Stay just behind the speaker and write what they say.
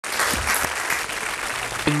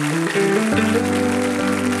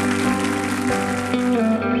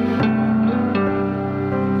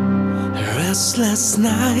Restless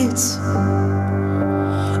nights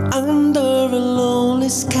under a lonely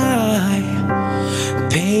sky,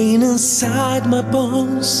 pain inside my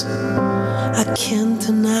bones I can't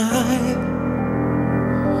deny,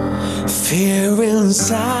 fear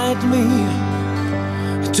inside me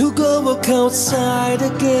to go walk outside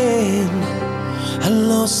again. I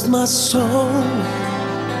lost my soul,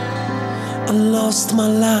 I lost my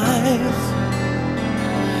life.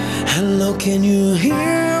 Hello, can you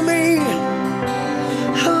hear me?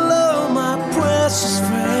 Hello, my precious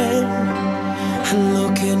friend.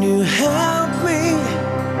 Hello, can you help me?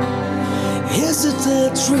 Is it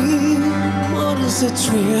a dream or is it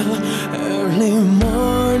real? Early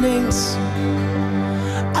mornings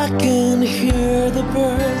I can hear the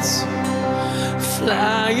birds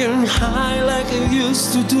flying high like I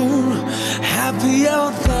used to do, happy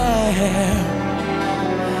out there.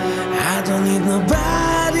 I don't need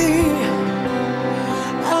nobody.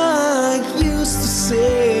 I used to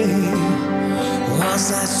say,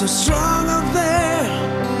 was I so strong out there,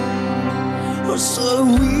 or so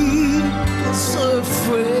weak, or so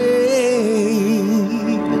afraid?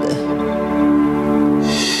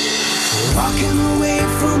 Walking away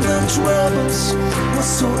from the troubles was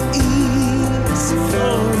so easy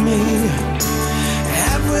for me.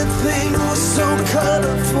 Everything was so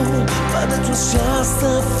colorful, but it was just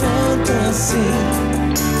a fantasy.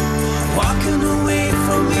 Walking away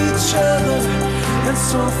from each other and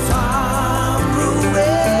so far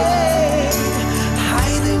away,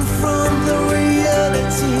 hiding from the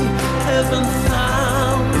reality, haven't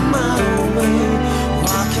found my way.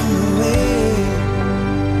 Walking away,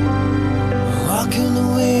 walking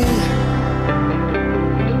away.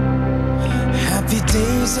 Happy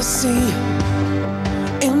days I see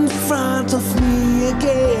in front of me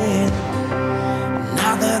again,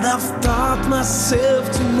 now that I've taught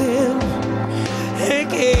myself to live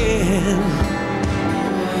again.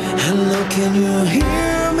 Hello, can you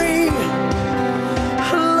hear me?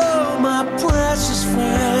 Hello, my precious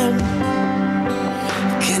friend.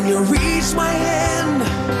 Can you reach my hand?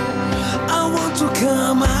 I want to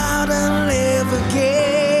come out and live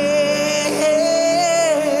again.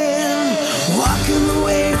 Walking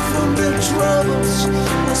away from the troubles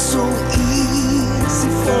was so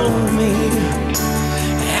easy for me.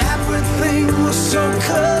 Everything was so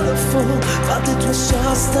colorful, but it was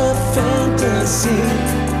just a fantasy.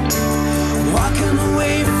 Walking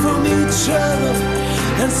away from each other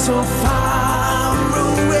and so far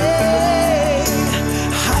away,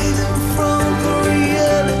 hiding from the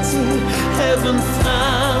reality, haven't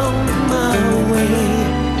found my way.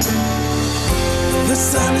 The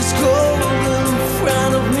sun is golden in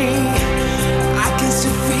front of me, I can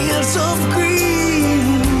see fields of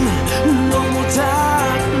green. No more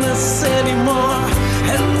darkness anymore,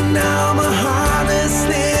 and now my heart is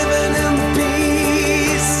living in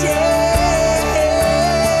peace, yeah.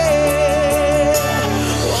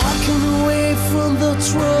 Walking away from the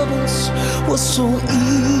troubles was so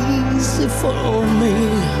easy for me.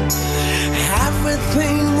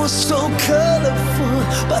 Everything was so colorful,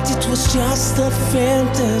 but it was just a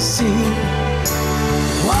fantasy.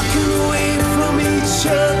 Walking away from each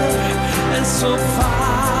other and so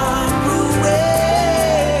far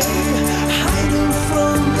away, hiding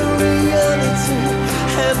from the reality,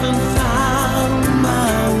 haven't found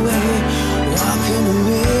my way. Walking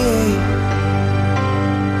away,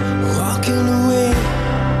 walking away,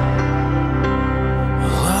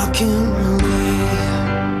 walking away.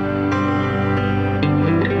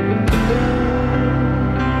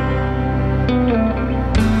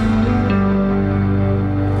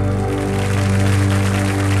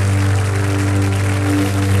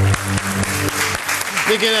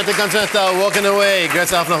 Dik kienet il-kanzunetta Walking Away,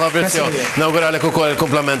 grazie ħafna Fabrizio. Nawguralek ukoll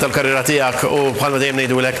il-komplament tal-karriera tiegħek u bħalma dejjem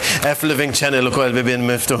ngħidulek F-Living Channel ukoll bibien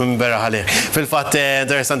miftuħ beraħ għalih. Fil-fatt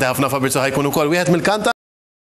interessanti ħafna Fabrizio ħajkun ukoll wieħed mill-kanta